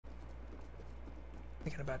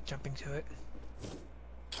Thinking about jumping to it.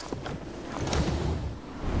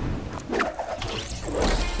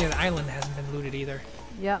 Yeah, the island hasn't been looted either.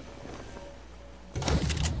 Yep.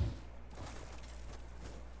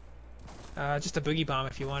 Just a boogie bomb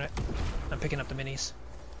if you want it. I'm picking up the minis.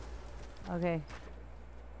 Okay.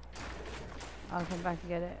 I'll come back to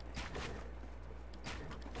get it.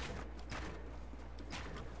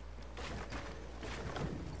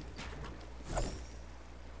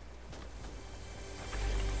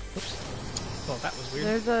 Oops. Well, that was weird.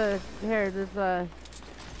 There's a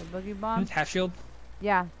boogie bomb. Half shield?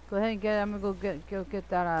 Yeah, go ahead and get it. I'm gonna go get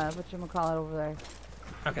that whatchamacallit over there.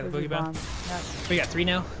 Okay, the boogie bomb. Yep. We got 3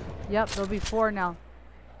 now? Yep, there'll be 4 now.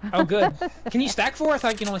 Oh, good. Can you stack 4? I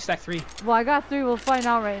thought you can only stack 3. Well, I got 3. We'll find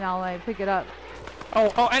out right now when I pick it up.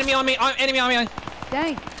 Oh, enemy on me! Enemy on me!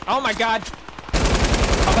 Dang! Oh my god!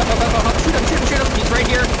 Oh, shoot him! He's right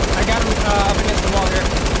here. I got him up against the wall here.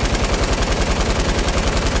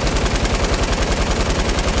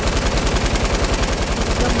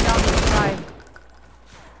 He's coming down to the side.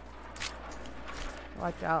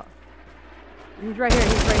 Watch out. He's right here.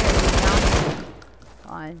 He's down.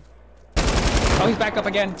 Fine. Oh, he's back up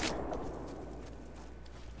again.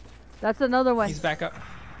 That's another one. He's back up.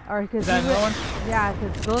 Or, Is that another one? Yeah,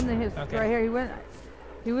 because building his Okay. right here.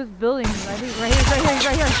 He was building. I think right here. He's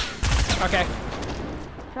right here. Okay.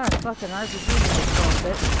 Trying to fucking RPG this little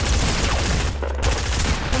bit.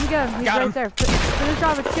 Let me get him. He's Got right him. there. Finish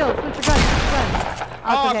off a kill. Switch your gun.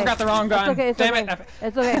 Oh, okay. I forgot the wrong gun. It's okay. It's Damn okay. it.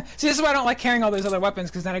 It's okay. See, this is why I don't like carrying all those other weapons,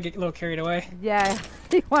 because then I get a little carried away. Yeah.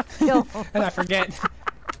 You want to kill him. And I forget.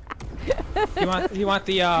 you want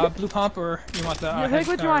the blue pump, or you want the Take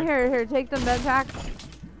what you want. Here, take the med pack.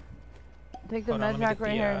 Take the Hold on, med let me pack get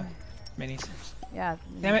right the, here. Minis. Yeah.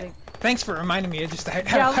 Damn it. Thanks for reminding me. It just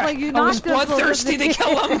Yeah, I was like, you I was knocked him so bloodthirsty to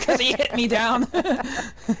kill him because he hit me down.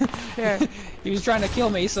 Here. He was trying to kill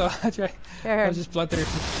me, so I Here. was just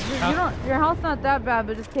bloodthirsty. Your health's not that bad,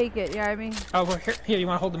 but just take it. Yeah, I mean. Oh, well, here. You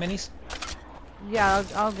want to hold the minis? Yeah,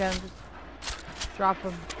 I'll get him. Just drop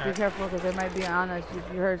them. Be Alright. careful, because they might be on us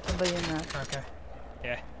if you heard somebody in the. Okay.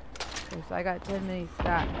 Yeah. Okay, so I got 10 minis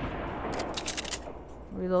stacked.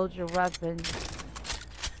 Reload your weapon.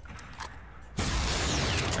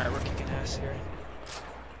 Alright, we're kicking ass here.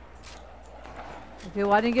 Okay,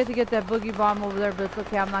 well I didn't get to get that boogie bomb over there, but it's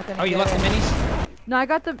okay. I'm not gonna. Oh, you get left it. the minis? No, I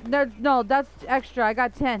got the. No, that's extra. I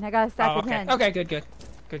got 10. I got a stack Oh, of okay. 10. Okay, good.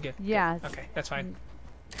 Yeah. Okay, that's fine.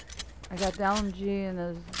 I got the LMG and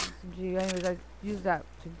the SMG. Anyways, I used that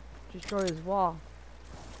to destroy his wall.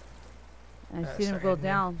 And I seen him go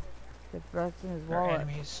down. The rest in his Our wallet.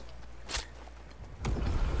 enemies.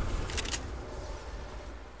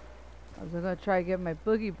 I was gonna try to get my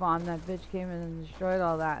boogie bomb. That bitch came in and destroyed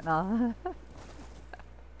all that. No.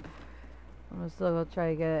 I'm gonna still go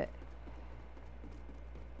try to get it.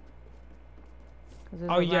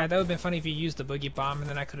 Oh yeah, that would have been funny if you used the boogie bomb, and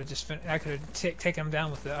then I could have just taken him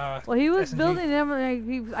down with the. Well, he was SMG. building him.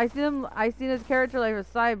 And I seen his character like his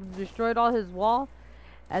side destroyed all his wall,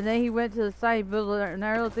 and then he went to the side, built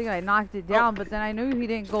another little thing. I knocked it down, but then I knew he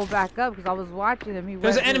didn't go back up because I was watching him.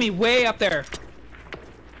 There's an enemy way up there.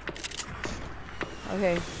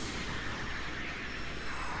 Okay.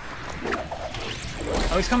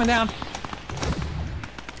 Oh, he's coming down.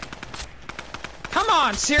 Come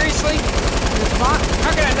on, seriously?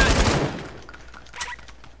 How can I not?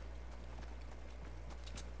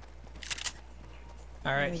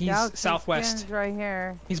 Alright, he's southwest. Right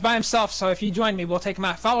here. He's by himself, so if you join me, we'll take him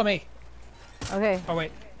out. Follow me. Okay. Oh,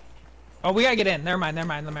 wait. Oh, we gotta get in. Never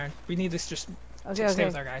mind. We need this just Okay, stay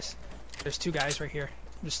with our guys. There's 2 guys right here.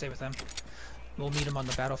 Just stay with them. We'll meet them on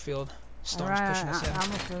the battlefield. Storm's pushing us in. I'm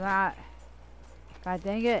for that. God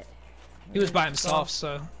dang it. He was by himself,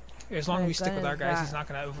 so as long as we stick with our guys, that. he's not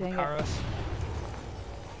gonna overpower us.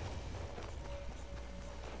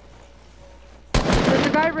 There's a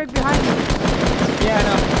guy right behind me. Yeah, I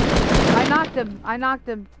know. I knocked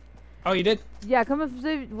him. Oh, you did? Yeah, come up.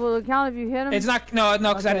 Will it count if you hit him? It's not. No,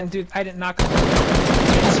 because okay. I didn't knock him.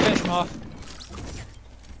 Just finish him off.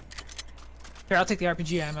 Here, I'll take the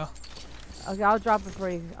RPG ammo. Okay, I'll drop it for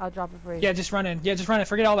you. Yeah, just run in. Yeah, just run in.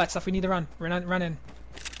 Forget all that stuff. We need to run. Run in.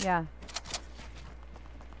 Yeah.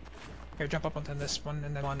 Here, jump up onto this one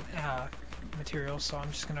and then on materials. So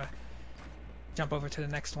I'm just gonna jump over to the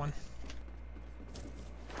next one,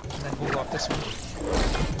 and then we'll go up this one.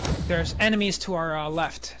 There's enemies to our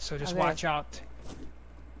left, so just watch out.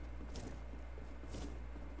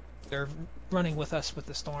 They're running with us with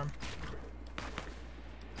the storm.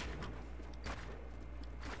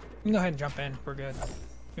 You can go ahead and jump in. We're good.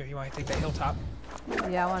 If you want to take that hilltop.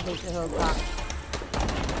 Yeah, I want to take the hilltop.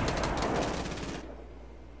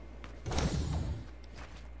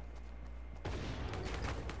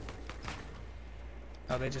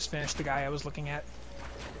 Oh, they just finished the guy I was looking at.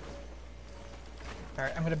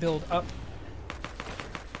 Alright, I'm gonna build up.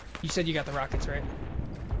 You said you got the rockets, right?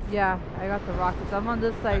 Yeah, I got the rockets. I'm on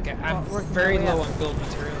this side. Okay, I'm very low on build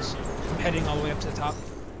materials. I'm heading all the way up to the top.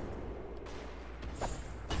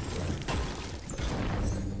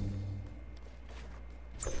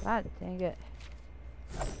 God dang it.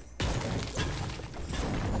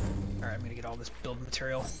 Alright, I'm gonna get all this build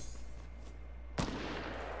material.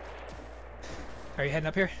 Are you heading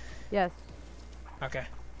up here? Yes. Okay.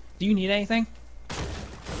 Do you need anything?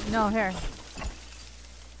 No, here.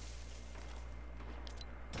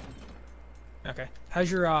 Okay.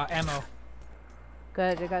 How's your ammo?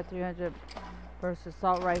 Good, I got 300 versus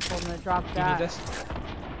assault rifle. I'm gonna drop Do you that. need this?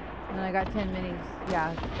 And then I got 10 minis.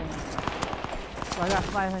 Yeah. So I got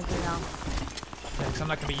 500 now. Yeah, 'cause I'm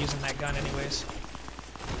not gonna be using that gun anyways.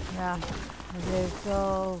 Yeah. Okay,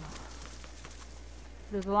 so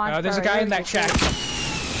there's a launch. There's a guy in that shack.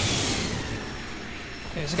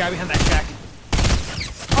 There's a guy behind that shack.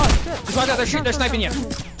 Oh shit! Just watch out! They're sniping you.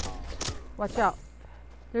 Watch out!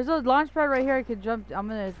 There's a launch pad right here. I could jump. I'm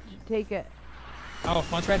gonna take it. Oh,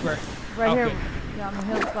 launch pad where? Right here. Good. Yeah, on the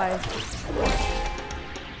hillside.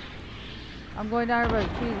 I'm going down here by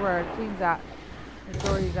the trees where our team's at. That's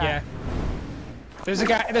where he's at. Yeah. There's a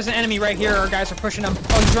guy. There's an enemy right here. Our guys are pushing him.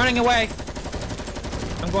 Oh, he's running away.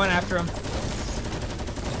 I'm going after him.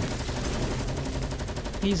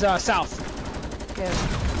 He's south. Okay.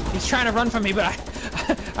 He's trying to run from me, but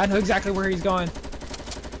I know exactly where he's going.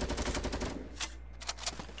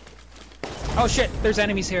 Oh shit! There's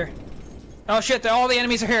enemies here. Oh shit! All the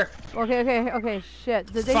enemies are here. Okay.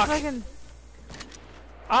 Shit. Did they fucking?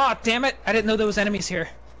 Ah, damn it! I didn't know there was enemies here.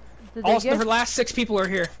 Did All they get... the last 6 people are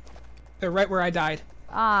here. They're right where I died.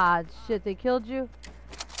 Ah, shit! They killed you.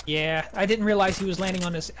 Yeah, I didn't realize he was landing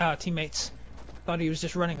on his teammates. Thought he was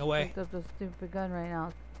just running away. Picked up the stupid gun right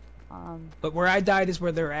now. But where I died is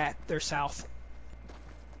where they're at. They're south.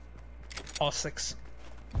 All 6.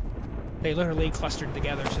 They literally clustered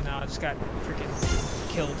together, so now I just got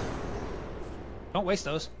freaking killed. Don't waste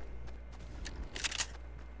those.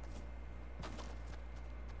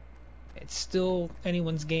 It's still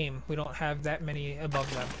anyone's game. We don't have that many above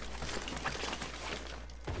them.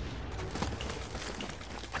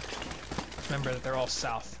 Remember that they're all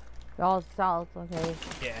south. They're all south. Okay.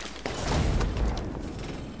 Yeah.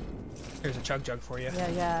 Here's a chug jug for you.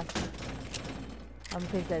 Yeah. I'm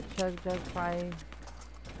gonna take that chug fry.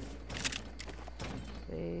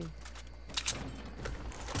 See.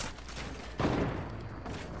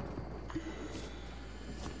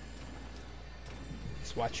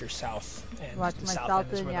 Just watch your south. And Watch the my south south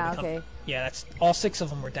end is end, where yeah, they come. okay. Yeah, that's all 6 of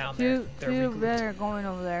them were down there. Two men are going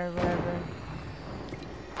over there, whatever.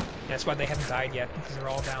 Yeah, that's why they haven't died yet, because they're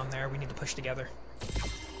all down there. We need to push together.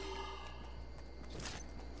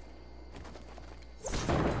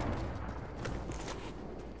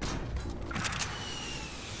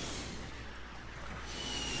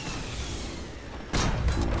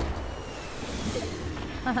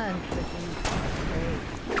 There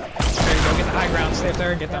you go, get the high ground, stay up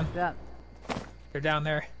there and get them. Yep. They're down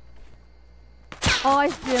there. Oh, I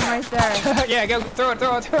see him right there. Yeah, go throw it.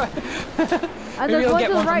 And Maybe there's we'll one get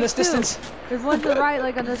to the one from right this too. distance. There's one to the right,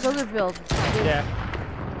 like on this other build.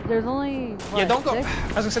 There's only what, Yeah, don't go. 6? I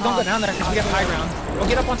was gonna say don't go down there because we got the high ground. We'll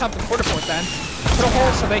get up on top of the quarter fort then. Put a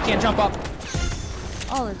hole so they can't jump up.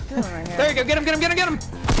 Oh, there's 2 right here. There you go. Get him.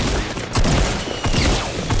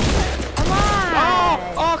 Come on!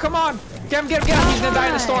 Oh, come on. Get him. He's gonna die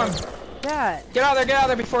in the storm. Shit. Get out of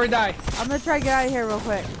there before he die. I'm gonna try to get out of here real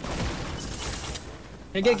quick.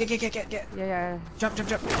 Yeah, get. Yeah. Jump.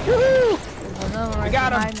 Woohoo! We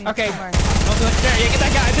got him. Okay. Somewhere. Don't do it. There, yeah, get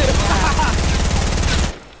that guy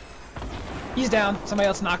too. He's down. Somebody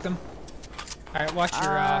else knocked him. Alright, watch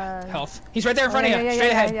your health. He's right there in front of you.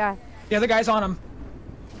 Straight ahead. Yeah. The other guy's on him.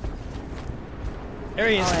 There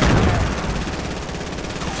he is.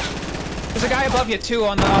 There's a guy above you too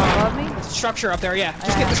on the structure up there. Yeah,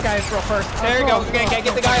 just get this guy real first. There you go. Okay,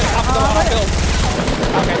 get the guy on top of the build.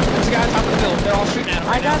 Okay, there's a guy on top of the build. They're all shooting at him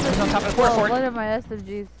right now. He's on top of the quarter fort. One of my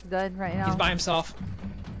SMGs done right now. He's by himself.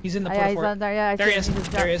 He's in the quarter he's fort. on there. Yeah, there he is.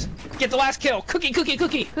 There he is. Get the last kill. Cookie. Get him.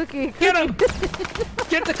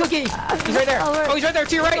 Get the cookie. He's right there. Oh, he's right there.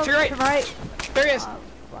 To your right. Right. There he is.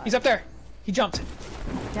 He's up there. He jumped.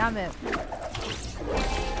 Damn it.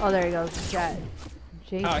 Oh, there he goes. Yeah.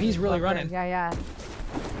 Oh, he's really running. Yeah.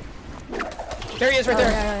 There he is right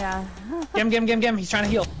there. Yeah. Get him. He's trying to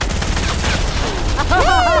heal. Woo!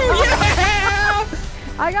 Yeah!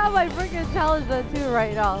 I got my freaking challenge done too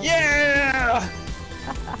right now. Yeah!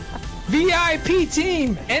 VIP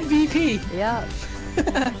team MVP. Yeah.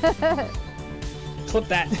 Flip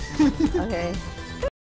that. Okay.